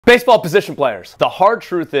Baseball position players. The hard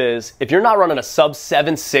truth is, if you're not running a sub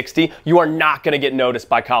 760, you are not going to get noticed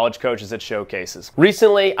by college coaches at showcases.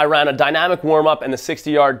 Recently, I ran a dynamic warm-up and the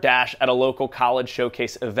 60-yard dash at a local college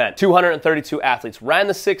showcase event. 232 athletes ran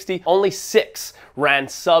the 60, only 6 ran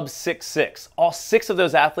sub 6'6". All 6 of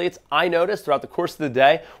those athletes, I noticed throughout the course of the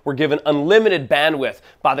day, were given unlimited bandwidth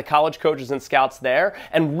by the college coaches and scouts there,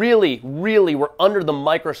 and really were under the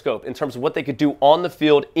microscope in terms of what they could do on the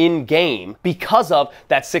field in game because of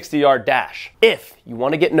that 60-yard dash. If you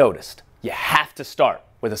want to get noticed, you have to start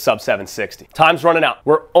with a sub 760. Time's running out.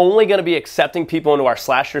 We're only going to be accepting people into our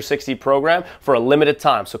Slash Your 60 program for a limited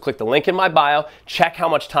time. So click the link in my bio, check how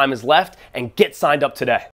much time is left, and get signed up today.